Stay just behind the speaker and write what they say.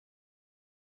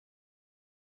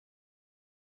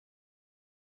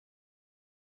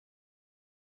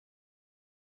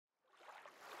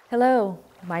Hello,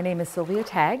 my name is Sylvia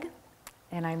Tag,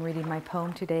 and I'm reading my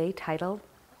poem today titled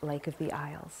Lake of the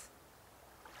Isles.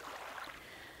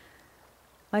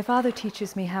 My father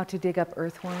teaches me how to dig up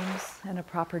earthworms and a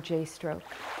proper J-stroke.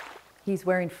 He's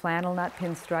wearing flannel, not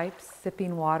pinstripes,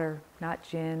 sipping water, not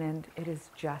gin, and it is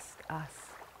just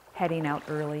us, heading out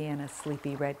early in a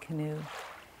sleepy red canoe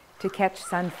to catch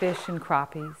sunfish and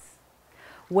crappies.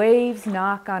 Waves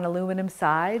knock on aluminum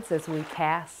sides as we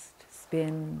cast,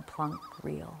 spin, plunk,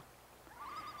 reel.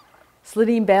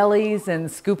 Slitting bellies and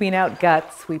scooping out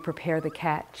guts, we prepare the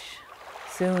catch.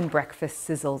 Soon breakfast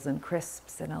sizzles and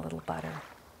crisps in a little butter.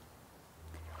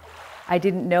 I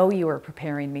didn't know you were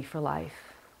preparing me for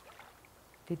life.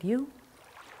 Did you?